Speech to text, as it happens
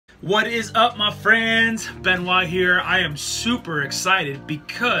What is up, my friends? Benoit here. I am super excited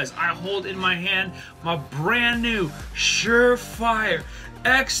because I hold in my hand my brand new SureFire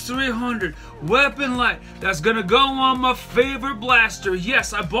X300 weapon light that's gonna go on my favorite blaster.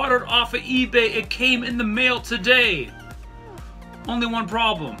 Yes, I bought it off of eBay. It came in the mail today. Only one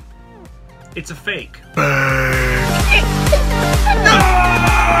problem. It's a fake.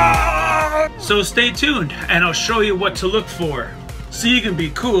 So stay tuned and I'll show you what to look for, so you can be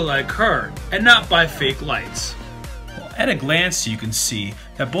cool like her and not buy fake lights. Well, at a glance you can see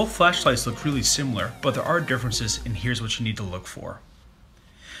that both flashlights look really similar, but there are differences, and here's what you need to look for.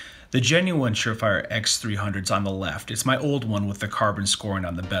 The genuine Surefire X300 is on the left. It's my old one with the carbon scoring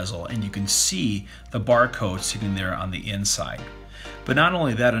on the bezel, and you can see the barcode sitting there on the inside. But not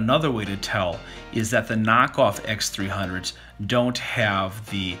only that, another way to tell is that the knockoff X300s don't have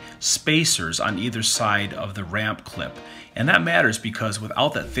the spacers on either side of the ramp clip. And that matters because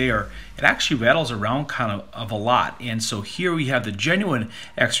without that there, it actually rattles around kind of a lot. And so here we have the genuine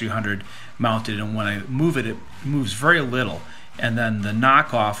X300 mounted, and when I move it, it moves very little. And then the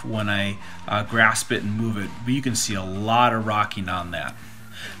knockoff, when I grasp it and move it, you can see a lot of rocking on that.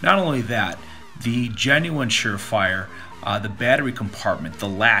 Not only that, the genuine Surefire, the battery compartment, the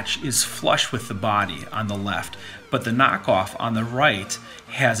latch, is flush with the body on the left, but the knockoff on the right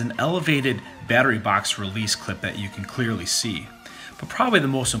has an elevated battery box release clip that you can clearly see. But probably the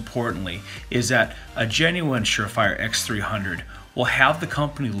most importantly is that a genuine Surefire X300 will have the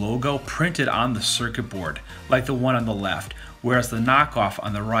company logo printed on the circuit board like the one on the left, whereas the knockoff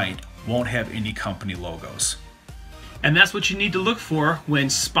on the right won't have any company logos. And that's what you need to look for when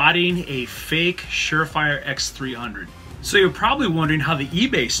spotting a fake Surefire X300. So you're probably wondering how the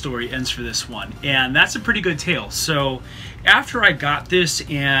eBay story ends for this one, and that's a pretty good tale. So after I got this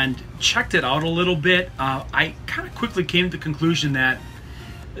and checked it out a little bit, I kind of quickly came to the conclusion that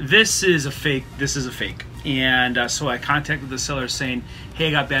this is a fake. And so I contacted the seller saying, hey,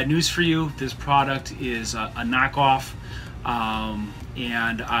 I got bad news for you. This product is a knockoff,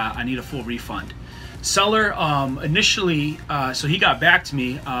 and I need a full refund. Seller initially, so he got back to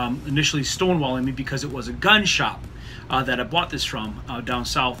me, initially stonewalling me because it was a gun shop that I bought this from down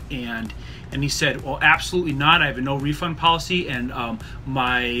south, and he said, well, absolutely not. I have a no refund policy, and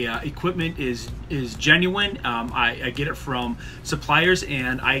my equipment is genuine. I get it from suppliers,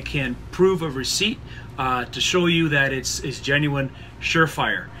 and I can prove a receipt to show you that it's genuine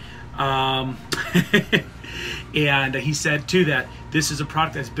Surefire. And he said too that this is a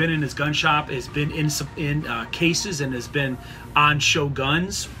product that's been in his gun shop, has been in cases, and has been on show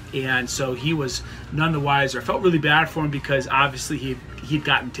guns, and so he was none the wiser. I felt really bad for him because obviously he'd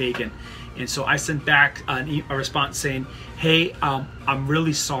gotten taken, and so I sent back a response saying, hey, I'm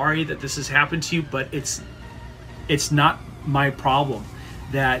really sorry that this has happened to you, but it's not my problem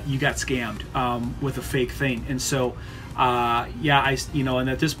that you got scammed with a fake thing. And so yeah, and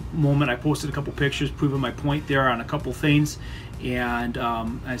at this moment I posted a couple pictures proving my point there on a couple things, and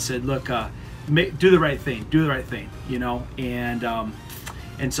I said, look, do the right thing,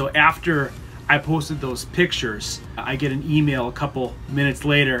 and so after I posted those pictures, I get an email a couple minutes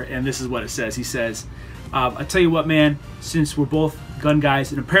later, and this is what it says. He says, I tell you what, man, since we're both gun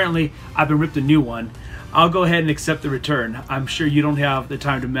guys and apparently I've been ripped a new one, I'll go ahead and accept the return. I'm sure you don't have the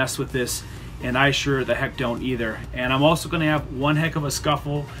time to mess with this, and I sure the heck don't either. And I'm also going to have one heck of a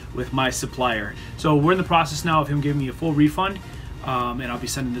scuffle with my supplier. So we're in the process now of him giving me a full refund, and I'll be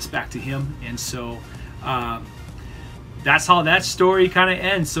sending this back to him. And so that's how that story kind of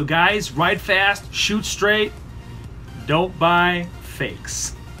ends. So guys, ride fast, shoot straight, don't buy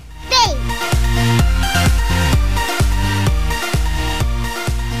fakes.